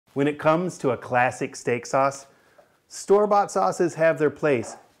When it comes to a classic steak sauce, store-bought sauces have their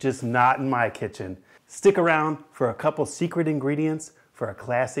place, just not in my kitchen. Stick around for a couple secret ingredients for a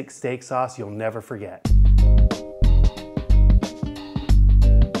classic steak sauce you'll never forget.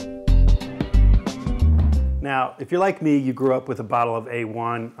 Now, if you're like me, you grew up with a bottle of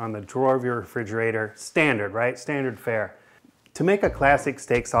A.1 on the drawer of your refrigerator. Standard, right? Standard fare. To make a classic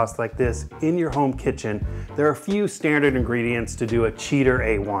steak sauce like this in your home kitchen, there are a few standard ingredients to do a cheater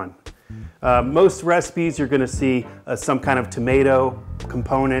A1. Most recipes you're gonna see some kind of tomato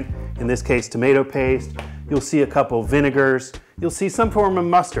component, in this case tomato paste. You'll see a couple vinegars. You'll see some form of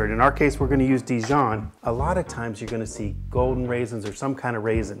mustard. In our case, we're gonna use Dijon. A lot of times you're gonna see golden raisins or some kind of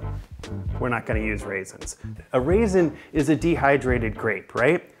raisin. We're not gonna use raisins. A raisin is a dehydrated grape,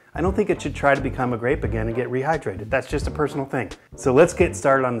 right? I don't think it should try to become a grape again and get rehydrated. That's just a personal thing. So let's get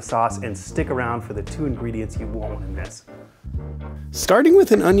started on the sauce and stick around for the 2 ingredients you won't want to miss. Starting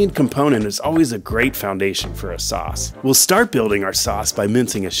with an onion component is always a great foundation for a sauce. We'll start building our sauce by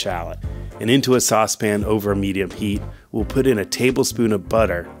mincing a shallot. And into a saucepan over a medium heat, we'll put in a tablespoon of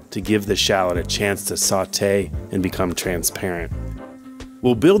butter to give the shallot a chance to saute and become transparent.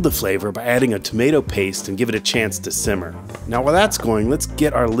 We'll build the flavor by adding a tomato paste and give it a chance to simmer. Now while that's going, let's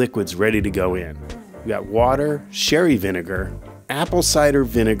get our liquids ready to go in. We got water, sherry vinegar, apple cider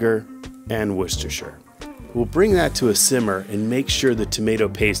vinegar, and Worcestershire. We'll bring that to a simmer and make sure the tomato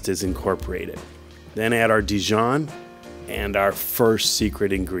paste is incorporated. Then add our Dijon and our first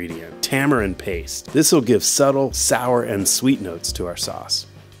secret ingredient, tamarind paste. This will give subtle, sour, and sweet notes to our sauce.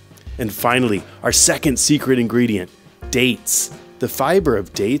 And finally, our second secret ingredient, dates. The fiber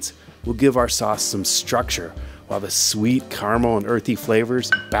of dates will give our sauce some structure, while the sweet caramel and earthy flavors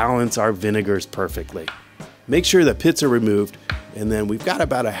balance our vinegars perfectly. Make sure the pits are removed, and then we've got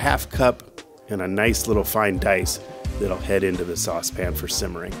about a half cup and a nice little fine dice that'll head into the saucepan for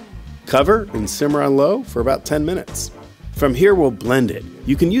simmering. Cover and simmer on low for about 10 minutes. From here we'll blend it.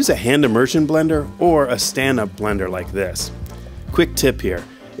 You can use a hand immersion blender or a stand-up blender like this. Quick tip here.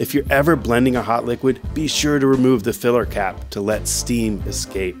 If you're ever blending a hot liquid, be sure to remove the filler cap to let steam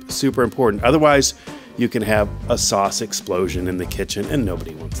escape. Super important. Otherwise, you can have a sauce explosion in the kitchen, and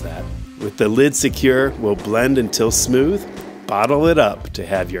nobody wants that. With the lid secure, we'll blend until smooth. Bottle it up to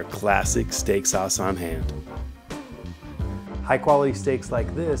have your classic steak sauce on hand. High quality steaks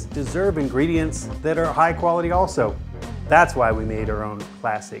like this deserve ingredients that are high quality also. That's why we made our own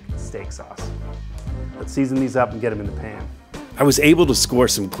classic steak sauce. Let's season these up and get them in the pan. I was able to score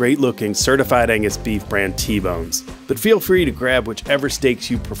some great looking certified Angus beef brand T-bones, but feel free to grab whichever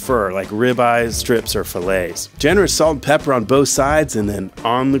steaks you prefer, like ribeyes, strips, or fillets. Generous salt and pepper on both sides, and then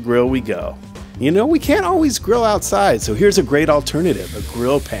on the grill we go. You know, we can't always grill outside, so here's a great alternative, a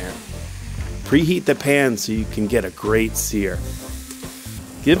grill pan. Preheat the pan so you can get a great sear.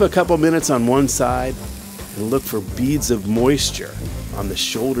 Give a couple minutes on one side, and look for beads of moisture on the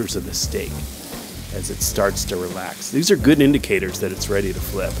shoulders of the steak as it starts to relax. These are good indicators that it's ready to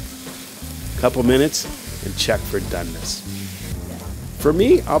flip. Couple minutes and check for doneness. For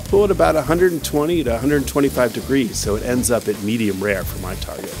me, I'll pull it about 120 to 125 degrees so it ends up at medium rare for my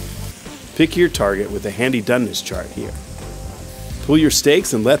target. Pick your target with a handy doneness chart here. Pull your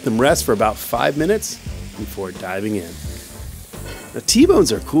steaks and let them rest for about 5 minutes before diving in. Now,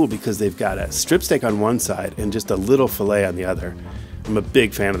 T-bones are cool because they've got a strip steak on one side and just a little filet on the other. I'm a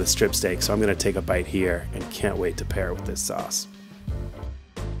big fan of the strip steak, so I'm going to take a bite here and can't wait to pair it with this sauce.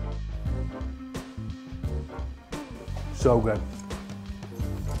 So good.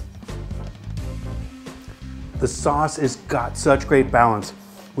 The sauce has got such great balance.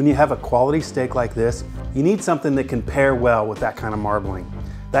 When you have a quality steak like this, you need something that can pair well with that kind of marbling.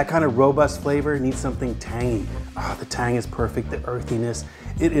 That kind of robust flavor needs something tangy. Ah, the tang is perfect, the earthiness.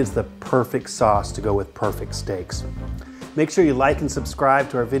 It is the perfect sauce to go with perfect steaks. Make sure you like and subscribe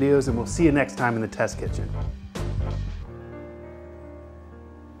to our videos, and we'll see you next time in the test kitchen.